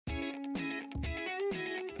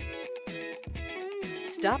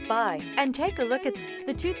Stop by and take a look at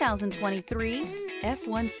the 2023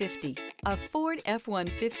 F-150. A Ford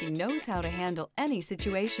F-150 knows how to handle any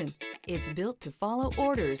situation. It's built to follow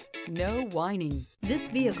orders, no whining. This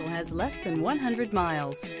vehicle has less than 100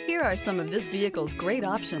 miles. Here are some of this vehicle's great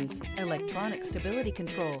options: electronic stability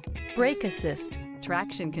control, brake assist,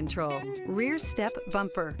 traction control, rear step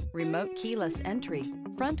bumper, remote keyless entry,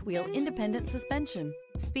 front wheel independent suspension,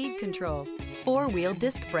 speed control, four-wheel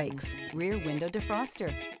disc brakes, rear window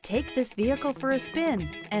defroster. Take this vehicle for a spin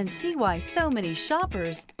and see why so many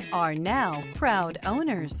shoppers are now proud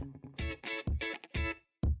owners.